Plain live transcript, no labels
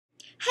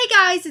Hey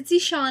guys, it's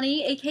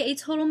Ishani, aka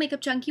Total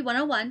Makeup Junkie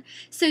 101.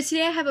 So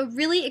today I have a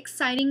really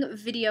exciting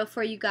video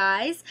for you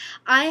guys.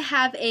 I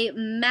have a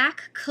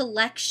MAC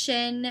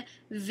collection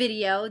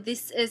video.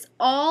 This is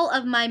all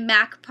of my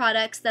MAC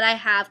products that I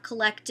have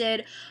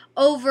collected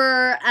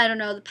over, I don't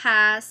know, the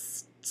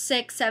past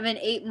 6, 7,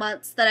 8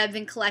 months that I've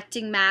been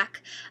collecting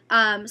MAC.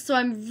 So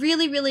I'm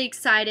really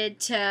excited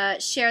to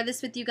share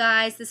this with you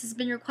guys. This has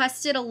been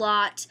requested a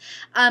lot,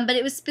 but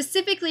it was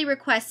specifically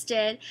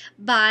requested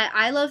by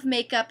I Love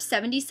Makeup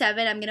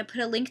 77. I'm going to put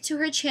a link to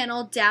her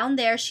channel down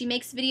there. She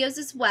makes videos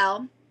as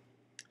well.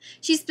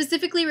 She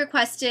specifically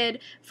requested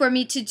for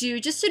me to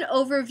do just an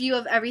overview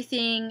of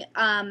everything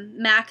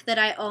MAC that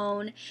I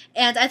own,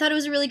 and I thought it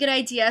was a really good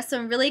idea, so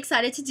I'm really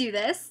excited to do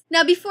this.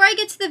 Now, before I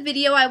get to the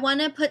video, I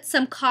want to put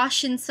some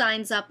caution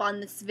signs up on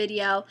this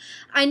video.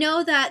 I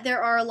know that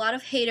there are a lot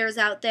of haters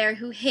out there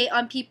who hate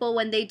on people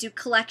when they do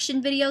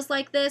collection videos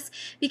like this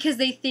because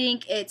they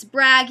think it's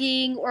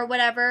bragging or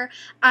whatever.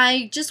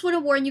 I just want to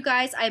warn you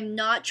guys, I'm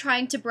not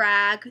trying to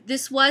brag.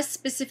 This was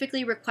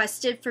specifically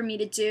requested for me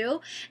to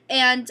do,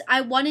 and I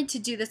wanted to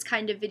do this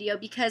kind of video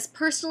because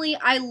personally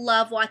I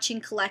love watching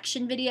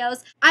collection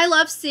videos. I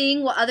love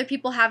seeing what other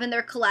people have in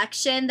their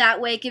collection. That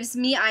way it gives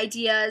me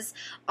ideas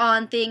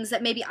on things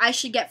that maybe I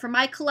should get for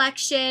my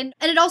collection,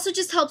 and it also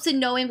just helps in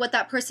knowing what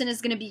that person is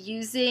going to be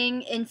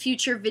using in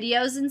future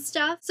videos and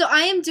stuff. So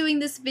I am doing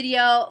this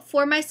video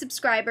for my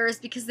subscribers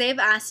because they've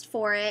asked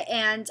for it,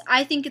 and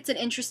I think it's an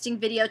interesting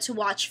video to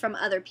watch from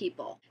other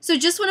people. So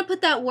just want to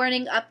put that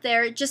warning up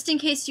there just in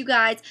case you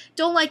guys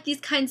don't like these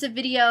kinds of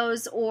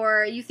videos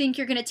or you think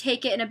you're going to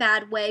take it in a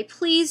bad way.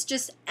 Please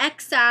just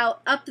X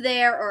out up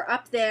there or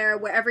up there,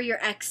 wherever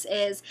your X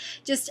is.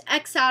 Just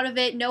X out of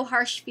it, no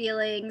harsh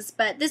feelings,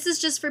 but this is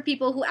just for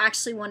people who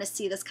actually want to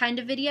see this kind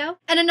of video.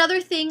 And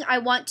another thing I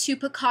want to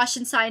put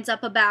caution signs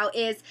up about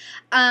is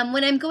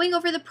when I'm going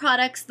over the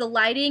products, the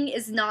lighting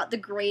is not the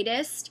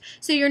greatest,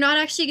 so you're not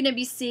actually going to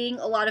be seeing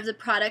a lot of the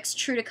products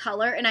true to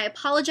color, and I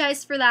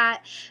apologize for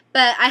that.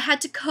 But I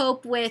had to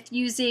cope with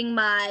using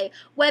my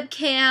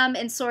webcam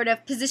and sort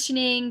of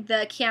positioning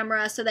the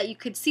camera so that you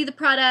could see the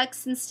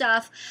products and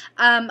stuff.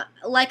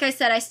 Like I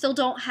said, I still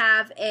don't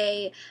have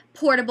a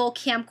portable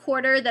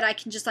camcorder that I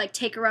can just like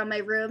take around my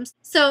room.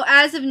 So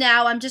as of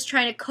now, I'm just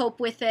trying to cope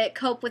with it,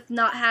 cope with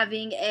not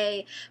having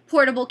a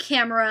portable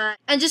camera,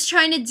 and just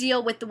trying to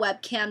deal with the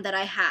webcam that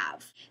I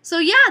have. So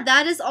yeah,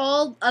 that is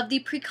all of the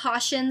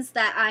precautions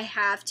that I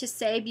have to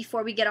say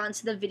before we get on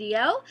to the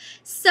video.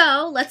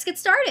 So let's get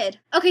started.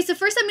 Okay, so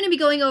first I'm going to be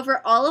going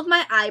over all of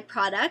my eye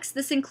products.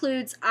 This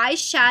includes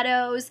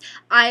eyeshadows,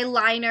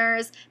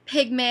 eyeliners,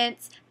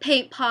 pigments,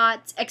 paint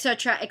pots,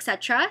 etc.,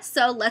 etc.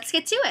 So let's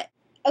get to it.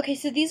 Okay,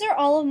 so these are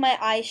all of my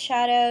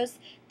eyeshadows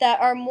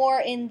that are more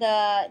in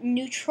the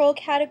neutral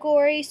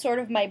category, sort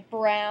of my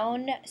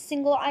brown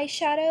single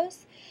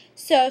eyeshadows.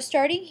 So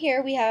starting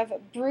here we have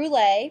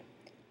Brulee,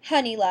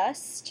 Honey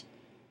Lust,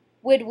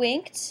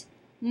 Woodwinked,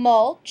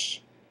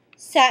 Mulch,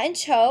 Satin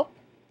Taupe,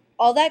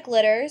 All That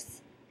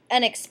Glitters,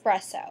 and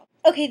Espresso.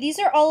 Okay, these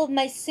are all of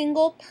my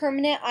single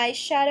permanent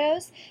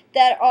eyeshadows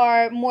that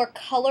are more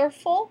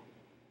colorful.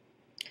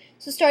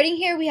 So starting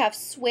here we have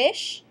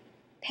Swish,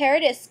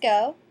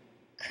 Paradisco,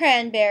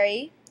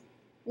 Cranberry,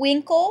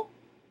 Winkle,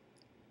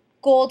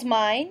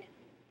 Goldmine,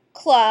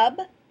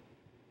 Club,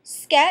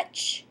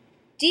 Sketch,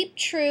 Deep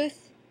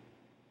Truth,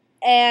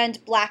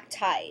 and Black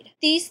Tide.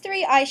 These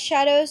three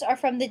eyeshadows are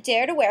from the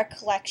Dare to Wear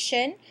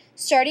collection.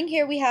 Starting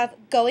here we have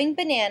Going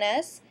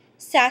Bananas,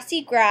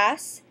 Sassy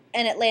Grass,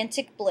 and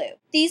Atlantic Blue.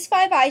 These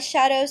 5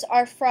 eyeshadows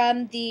are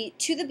from the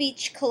To the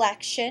Beach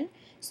collection.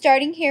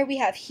 Starting here we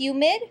have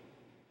Humid,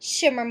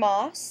 Shimmer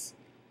Moss,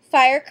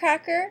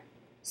 Firecracker,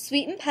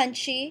 Sweet and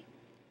Punchy,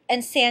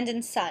 and Sand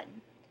and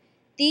Sun.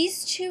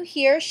 These two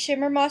here,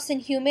 Shimmer Moss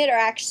and Humid, are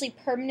actually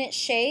permanent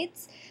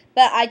shades,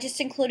 but I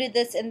just included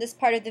this in this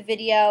part of the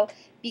video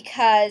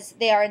because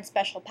they are in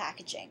special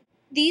packaging.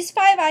 These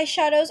 5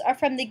 eyeshadows are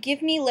from the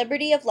Give Me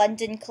Liberty of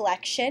London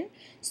collection.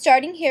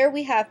 Starting here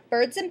we have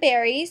Birds and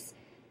Berries,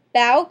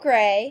 Bow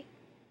Grey,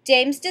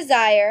 Dame's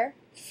Desire,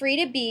 Free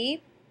to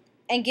Be,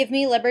 and Give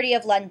Me Liberty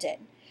of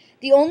London.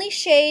 The only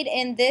shade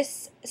in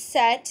this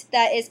set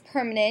that is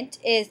permanent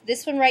is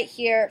this one right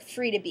here,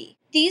 Free to Be.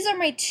 These are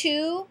my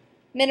 2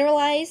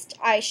 mineralized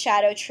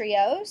eyeshadow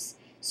trios.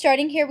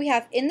 Starting here we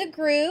have In the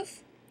Groove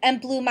and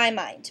Blew My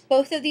Mind.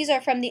 Both of these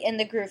are from the In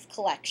the Groove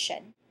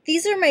collection.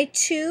 These are my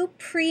 2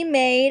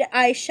 pre-made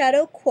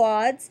eyeshadow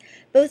quads.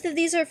 Both of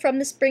these are from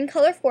the Spring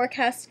Color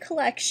Forecast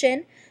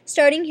collection.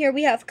 Starting here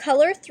we have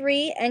Color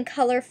 3 and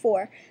Color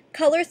 4.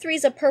 Color 3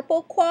 is a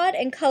purple quad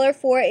and Color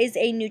 4 is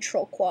a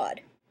neutral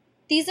quad.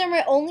 These are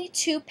my only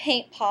 2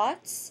 paint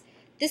pots.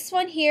 This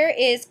one here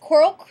is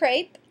Coral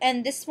Crepe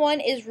and this one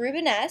is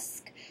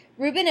Rubenesque.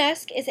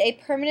 Rubenesque is a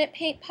permanent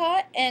paint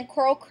pot, and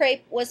Coral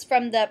Crepe was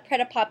from the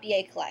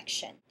Pret-a-Papier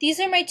collection. These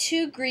are my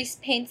 2 grease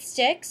paint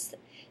sticks.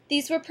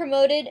 These were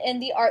promoted in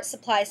the Art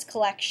Supplies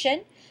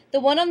collection.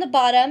 The one on the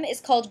bottom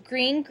is called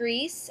Green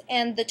Grease,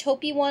 and the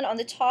taupey one on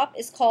the top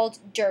is called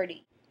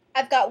Dirty.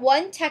 I've got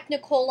one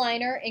Technical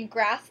liner in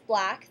Graph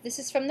Black. This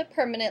is from the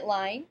permanent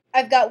line.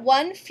 I've got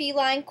one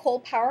Feline Kohl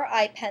Power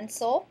Eye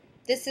Pencil.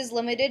 This is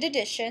limited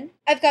edition.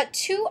 I've got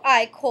two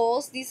eye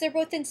kohls. These are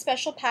both in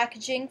special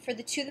packaging for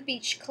the To the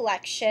Beach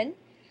collection.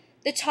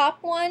 The top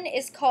one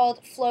is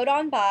called Float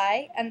On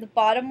By, and the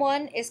bottom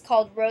one is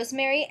called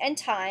Rosemary and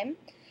Thyme.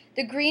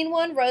 The green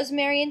one,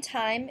 Rosemary and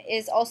Thyme,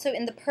 is also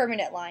in the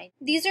permanent line.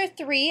 These are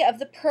three of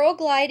the Pearl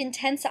Glide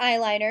Intense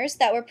eyeliners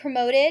that were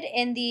promoted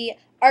in the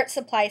Art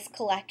Supplies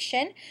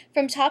collection.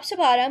 From top to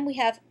bottom, we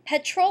have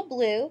Petrol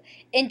Blue,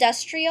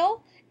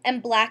 Industrial,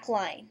 and Black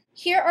Line.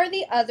 Here are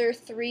the other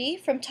three.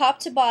 From top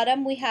to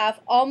bottom, we have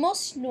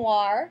Almost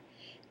Noir,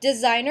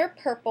 Designer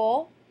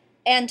Purple,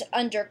 and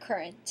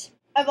Undercurrent.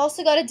 I've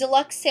also got a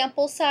deluxe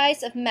sample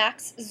size of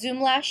MAC's Zoom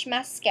Lash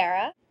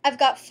Mascara. I've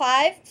got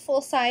 5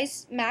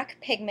 full-size MAC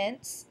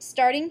pigments.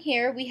 Starting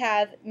here, we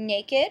have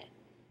Naked,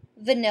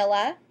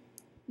 Vanilla,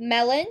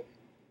 Melon,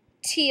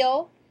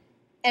 Teal,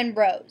 and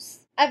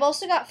Rose. I've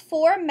also got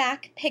 4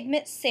 MAC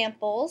pigment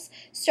samples.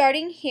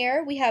 Starting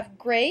here, we have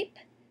Grape,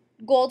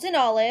 Golden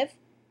Olive,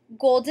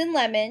 Golden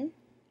Lemon,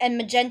 and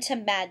Magenta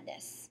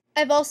Madness.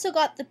 I've also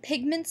got the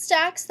pigment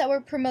stacks that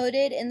were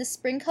promoted in the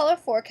Spring Color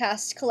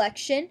Forecast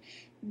collection.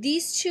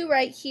 These two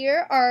right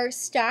here are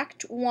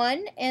stacked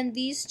 1, and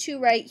these two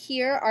right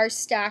here are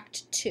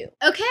stacked 2.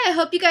 Okay, I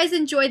hope you guys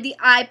enjoyed the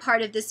eye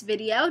part of this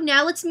video.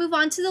 Now let's move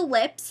on to the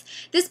lips.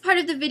 This part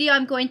of the video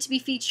I'm going to be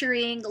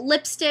featuring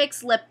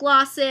lipsticks, lip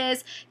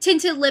glosses,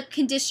 tinted lip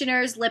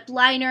conditioners, lip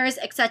liners,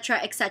 etc.,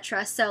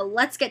 etc. So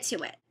let's get to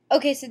it.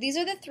 Okay, so these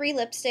are the 3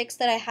 lipsticks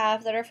that I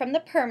have that are from the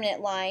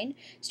permanent line.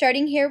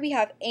 Starting here, we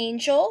have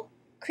Angel,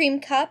 Cream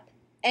Cup,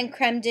 and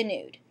Creme de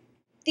Nude.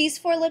 These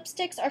 4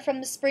 lipsticks are from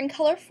the Spring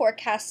Color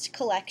Forecast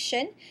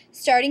collection.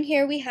 Starting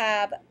here, we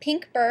have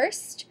Pink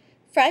Burst,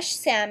 Fresh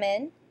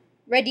Salmon,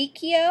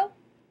 Radicchio,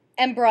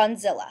 and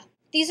Bronzilla.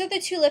 These are the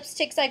 2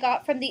 lipsticks I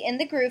got from the In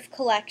the Groove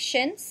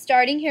collection.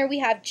 Starting here, we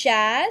have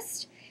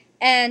Jazzed,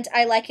 and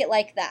I Like It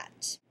Like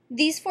That.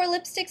 These 4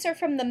 lipsticks are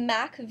from the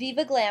MAC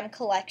Viva Glam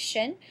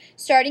collection.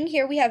 Starting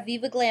here, we have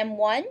Viva Glam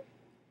 1,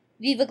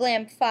 Viva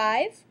Glam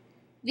 5,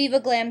 Viva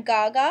Glam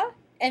Gaga,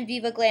 and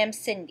Viva Glam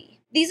Cindy.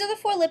 These are the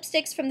 4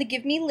 lipsticks from the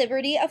Give Me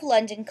Liberty of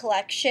London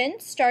collection.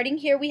 Starting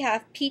here, we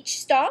have Peach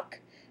Stock,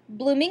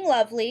 Blooming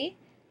Lovely,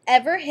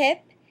 Ever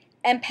Hip,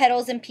 and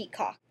Petals and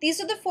Peacock.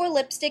 These are the 4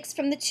 lipsticks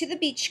from the To the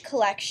Beach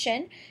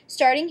collection.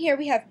 Starting here,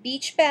 we have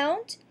Beach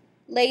Bound,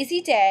 Lazy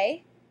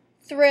Day,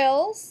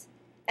 Thrills,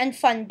 and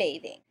Fun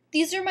Bathing.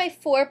 These are my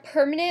 4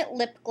 permanent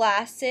lip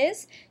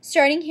glosses.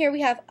 Starting here,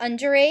 we have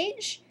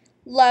Underage,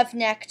 Love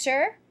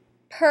Nectar,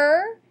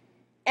 Purr,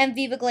 and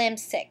Viva Glam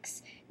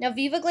 6. Now,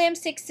 Viva Glam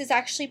 6 is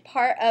actually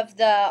part of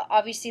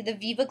obviously the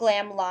Viva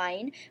Glam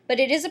line, but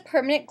it is a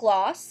permanent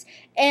gloss,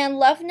 and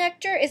Love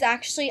Nectar is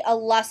actually a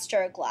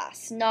luster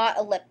gloss, not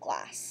a lip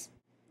gloss.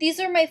 These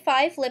are my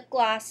 5 lip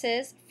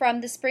glosses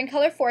from the Spring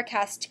Color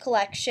Forecast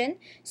collection.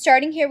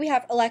 Starting here, we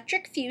have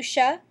Electric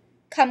Fuchsia,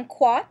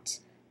 Kumquat,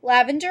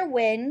 Lavender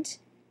Wind,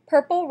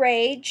 Purple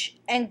Rage,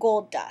 and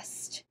Gold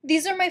Dust.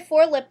 These are my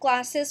 4 lip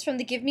glosses from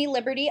the Give Me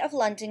Liberty of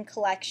London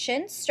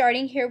collection.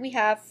 Starting here, we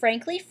have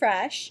Frankly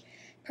Fresh,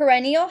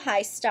 Perennial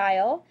High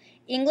Style,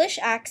 English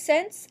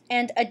Accents,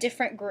 and A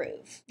Different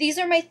Groove. These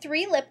are my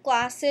 3 lip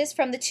glosses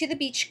from the To the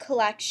Beach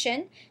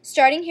collection.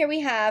 Starting here, we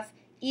have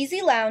Easy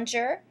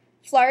Lounger,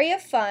 Flurry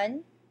of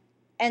Fun,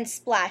 and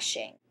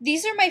Splashing.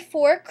 These are my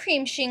 4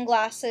 cream sheen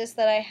glosses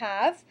that I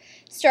have.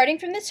 Starting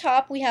from the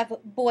top, we have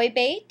Boy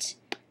Bait,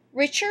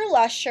 Richer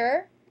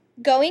Lusher,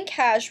 Going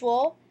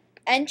Casual,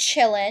 and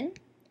Chillin'.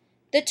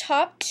 The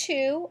top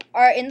 2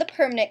 are in the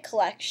permanent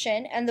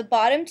collection, and the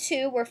bottom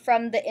 2 were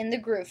from the In the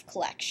Groove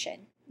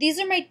collection. These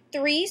are my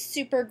 3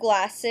 super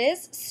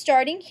glosses.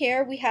 Starting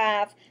here, we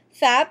have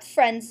Fab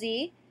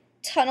Frenzy,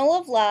 Tunnel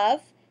of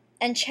Love,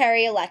 and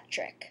Cherry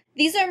Electric.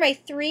 These are my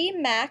 3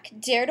 MAC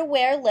Dare to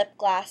Wear lip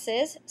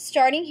glosses.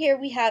 Starting here,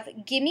 we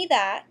have Gimme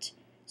That,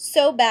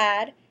 So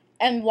Bad,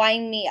 and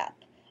Wind Me Up.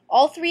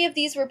 All 3 of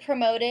these were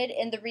promoted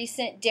in the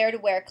recent Dare to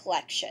Wear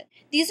collection.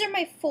 These are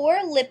my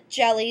 4 lip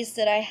jellies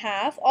that I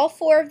have. All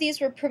 4 of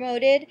these were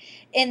promoted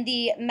in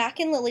the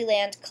Mac and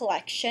Lilyland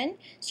collection.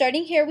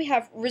 Starting here, we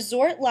have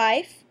Resort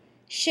Life,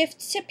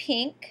 Shift to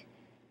Pink,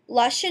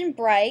 Lush and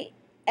Bright,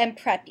 and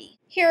Preppy.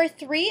 Here are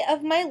 3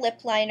 of my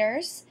lip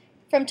liners.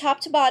 From top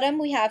to bottom,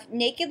 we have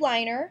Naked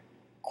Liner,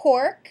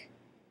 Cork,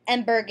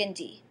 and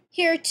Burgundy.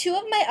 Here are 2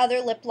 of my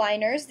other lip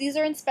liners. These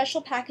are in special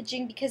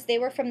packaging because they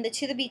were from the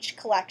To the Beach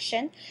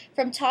collection.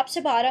 From top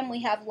to bottom,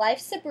 we have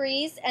Life's a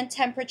Breeze and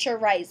Temperature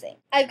Rising.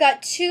 I've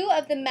got 2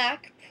 of the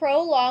MAC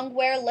Pro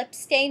Longwear Lip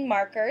Stain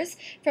Markers.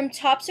 From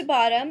top to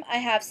bottom, I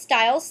have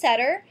Style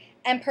Setter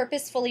and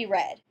Purposefully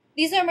Red.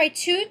 These are my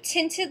 2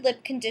 tinted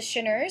lip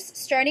conditioners.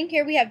 Starting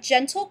here, we have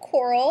Gentle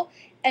Coral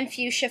and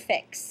Fuchsia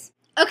Fix.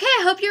 Okay,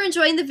 I hope you're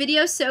enjoying the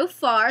video so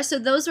far. So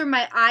those were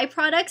my eye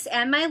products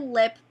and my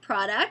lip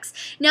products.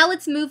 Now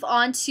let's move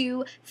on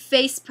to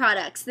face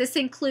products. This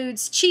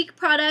includes cheek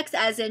products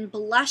as in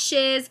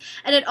blushes,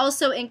 and it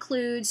also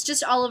includes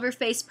just all over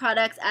face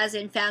products as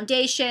in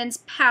foundations,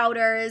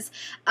 powders,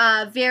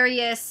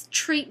 various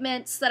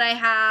treatments that I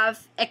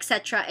have,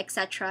 etc.,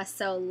 etc.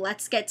 So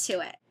let's get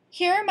to it.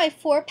 Here are my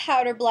 4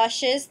 powder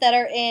blushes that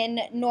are in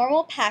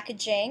normal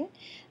packaging.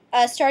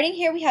 Starting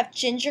here we have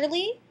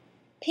Gingerly,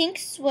 Pink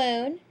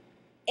Swoon,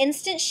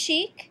 Instant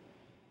Chic,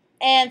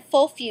 and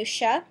Full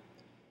Fuchsia.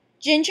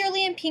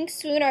 Gingerly and Pink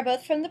Swoon are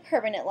both from the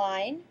permanent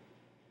line.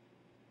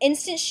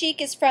 Instant Chic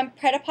is from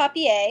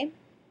Pret-a-Papier,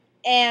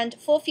 and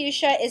Full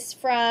Fuchsia is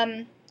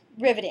from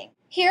Riveting.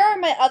 Here are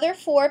my other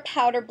 4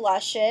 powder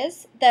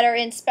blushes that are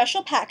in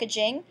special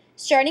packaging.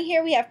 Starting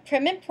here we have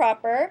Prim and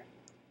Proper,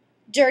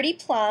 Dirty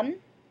Plum,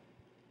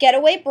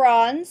 Getaway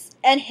Bronze,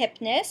 and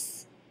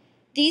Hypness.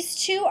 These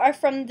 2 are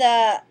from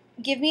the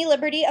Give Me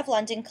Liberty of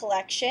London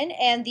collection,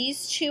 and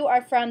these 2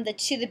 are from the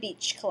To the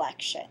Beach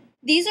collection.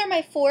 These are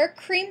my 4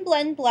 cream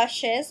blend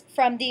blushes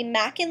from the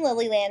MAC and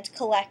Lilyland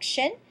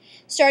collection.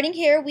 Starting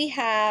here we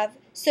have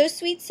So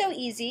Sweet So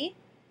Easy,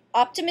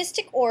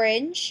 Optimistic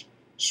Orange,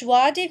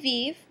 Joie de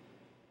Vivre,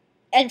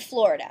 and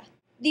Florida.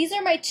 These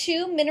are my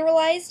 2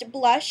 mineralized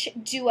blush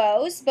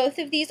duos. Both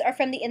of these are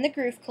from the In the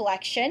Groove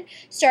collection.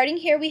 Starting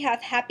here we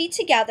have Happy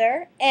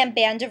Together and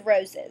Band of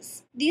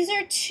Roses. These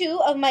are 2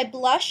 of my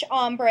blush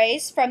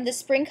ombres from the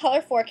Spring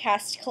Color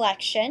Forecast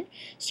collection.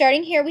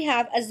 Starting here we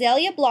have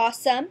Azalea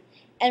Blossom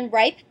and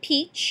Ripe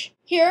Peach.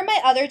 Here are my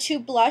other 2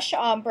 blush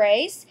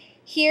ombres.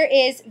 Here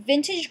is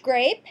Vintage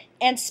Grape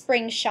and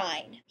Spring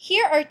Shine.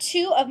 Here are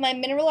 2 of my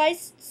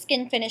mineralized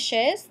skin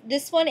finishes.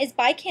 This one is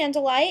By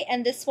Candlelight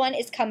and this one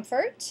is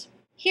Comfort.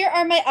 Here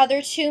are my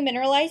other 2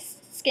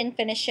 mineralized skin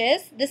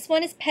finishes. This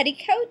one is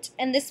Petticoat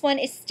and this one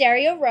is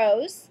Stereo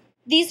Rose.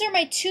 These are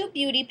my 2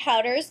 beauty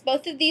powders.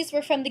 Both of these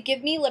were from the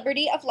Give Me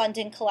Liberty of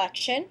London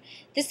collection.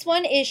 This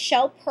one is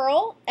Shell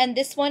Pearl and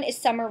this one is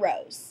Summer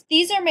Rose.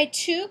 These are my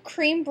 2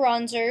 cream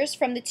bronzers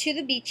from the To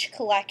the Beach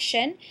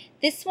collection.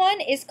 This one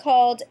is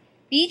called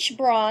Beach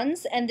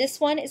Bronze and this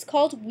one is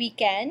called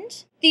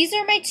Weekend. These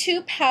are my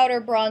 2 powder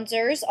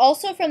bronzers,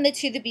 also from the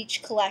To the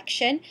Beach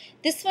collection.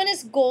 This one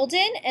is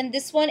Golden and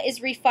this one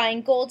is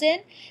Refined Golden.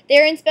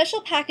 They're in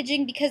special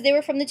packaging because they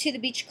were from the To the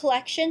Beach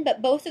collection,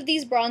 but both of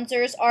these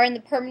bronzers are in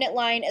the permanent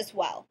line as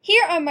well.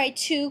 Here are my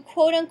 2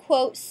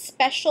 quote-unquote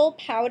special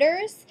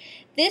powders.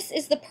 This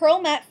is the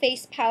Pearl Matte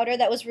Face Powder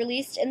that was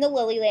released in the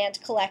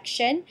Lilyland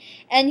collection.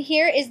 And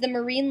here is the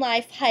Marine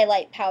Life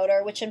Highlight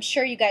Powder, which I'm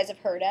sure you guys have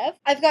heard of.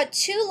 I've got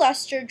 2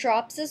 luster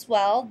drops as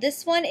well.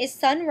 This one is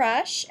Sun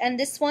Rush, and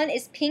this one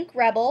is Pink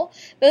Rebel.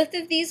 Both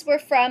of these were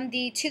from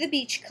the To the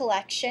Beach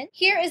collection.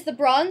 Here is the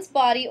Bronze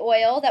Body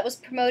Oil that was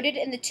promoted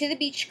in the To the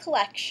Beach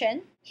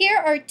collection. Here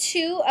are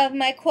 2 of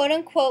my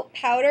quote-unquote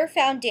powder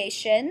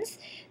foundations.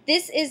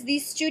 This is the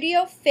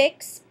Studio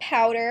Fix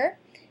Powder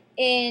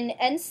in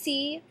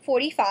NC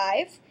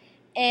 45,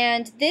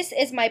 and this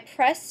is my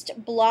pressed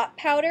blot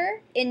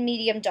powder in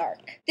medium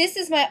dark. This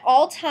is my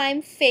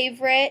all-time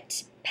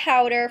favorite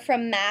powder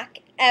from MAC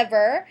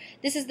ever.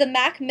 This is the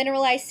MAC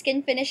Mineralized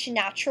Skin Finish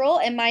Natural,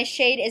 and my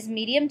shade is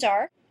medium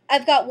dark.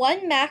 I've got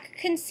 1 MAC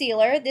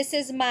concealer. This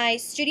is my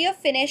Studio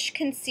Finish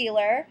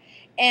concealer,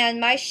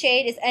 and my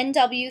shade is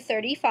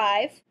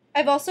NW35.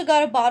 I've also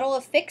got a bottle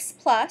of Fix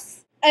Plus.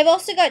 I've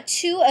also got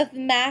 2 of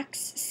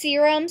MAC's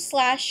serum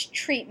 /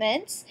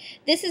 treatments.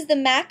 This is the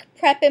MAC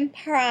Prep and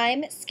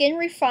Prime Skin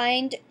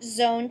Refined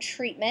Zone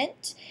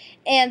Treatment,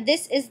 and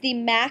this is the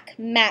MAC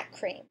Matte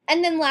Cream.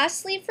 And then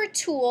lastly for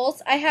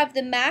tools, I have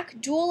the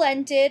MAC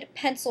Dual-Ended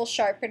Pencil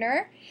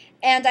Sharpener,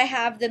 and I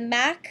have the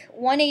MAC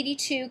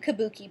 182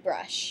 Kabuki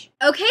brush.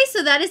 Okay,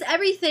 so that is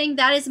everything.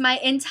 That is my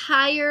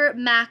entire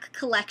MAC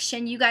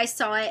collection. You guys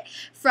saw it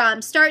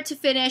from start to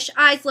finish,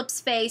 eyes, lips,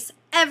 face,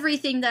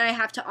 everything that I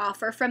have to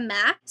offer from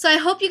MAC. So I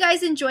hope you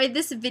guys enjoyed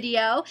this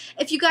video.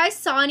 If you guys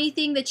saw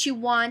anything that you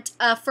want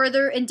a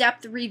further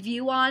in-depth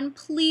review on,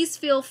 please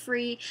feel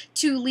free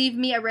to leave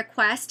me a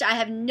request. I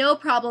have no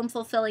problem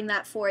fulfilling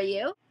that for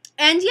you.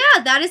 And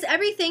yeah, that is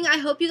everything. I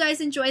hope you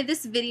guys enjoyed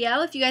this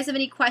video. If you guys have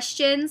any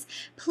questions,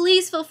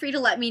 please feel free to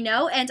let me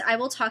know, and I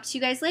will talk to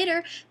you guys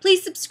later.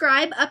 Please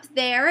subscribe up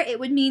there. It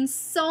would mean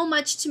so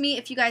much to me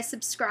if you guys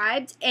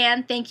subscribed,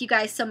 and thank you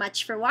guys so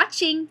much for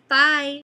watching. Bye!